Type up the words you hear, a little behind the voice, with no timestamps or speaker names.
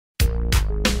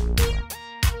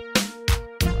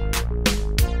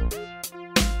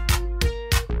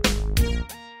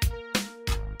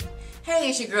Hey,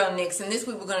 it's your girl Nyx, and this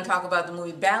week we're going to talk about the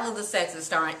movie Battle of the Sexes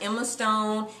starring Emma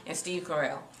Stone and Steve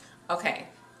Carell. Okay,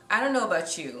 I don't know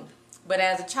about you, but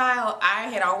as a child, I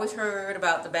had always heard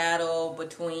about the battle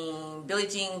between Billie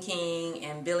Jean King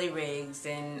and Bobby Riggs,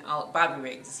 and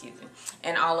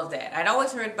all of that. I'd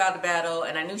always heard about the battle,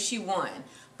 and I knew she won,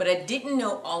 but I didn't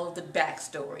know all of the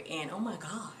backstory. And oh my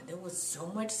God, there was so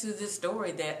much to this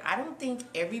story that I don't think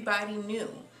everybody knew.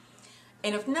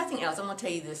 And if nothing else, I'm going to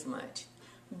tell you this much.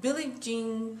 Billie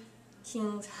Jean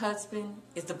King's husband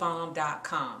is the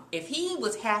bomb.com. If he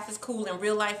was half as cool in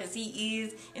real life as he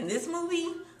is in this movie,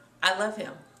 I love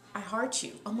him. I heart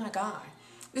you. Oh my God.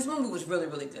 This movie was really,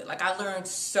 really good. Like, I learned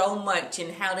so much,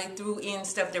 and how they threw in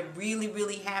stuff that really,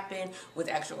 really happened with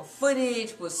actual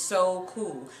footage was so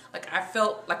cool. Like, I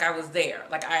felt like I was there.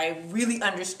 Like, I really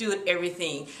understood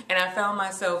everything. And I found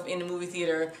myself in the movie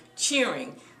theater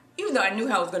cheering. Even though I knew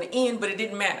how it was going to end, but it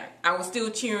didn't matter. I was still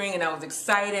cheering, and I was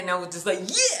excited, and I was just like,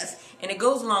 yes! And it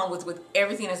goes along with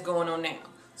everything that's going on now.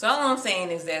 So all I'm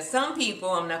saying is that some people,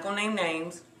 I'm not going to name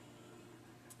names,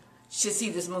 should see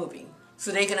this movie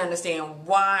so they can understand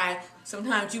why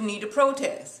sometimes you need to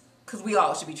protest, because we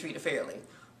all should be treated fairly.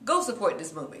 Go support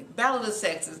this movie. Battle of the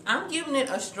Sexes. I'm giving it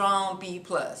a strong B+.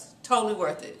 Totally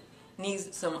worth it.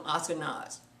 Needs some Oscar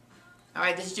nods.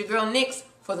 Alright, this is your girl Nyx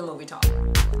for the Movie Talk.